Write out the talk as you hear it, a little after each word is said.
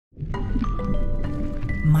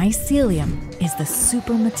Mycelium is the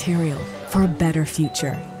super material for a better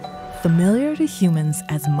future. Familiar to humans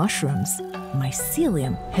as mushrooms,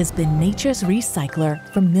 mycelium has been nature's recycler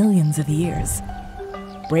for millions of years,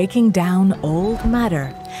 breaking down old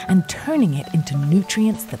matter and turning it into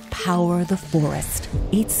nutrients that power the forest.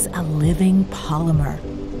 It's a living polymer.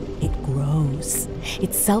 It grows,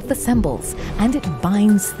 it self-assembles, and it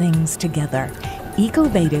binds things together.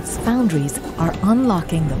 Ecovative's foundries are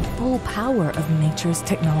unlocking the full power of nature's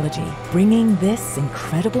technology, bringing this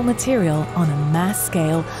incredible material on a mass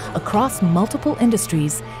scale across multiple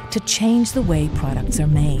industries to change the way products are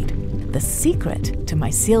made. The secret to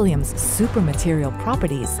mycelium's supermaterial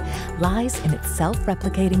properties lies in its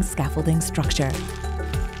self-replicating scaffolding structure.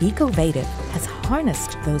 Ecovative has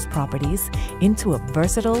harnessed those properties into a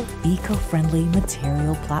versatile, eco-friendly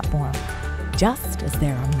material platform. Just as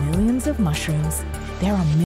there are millions of mushrooms, there are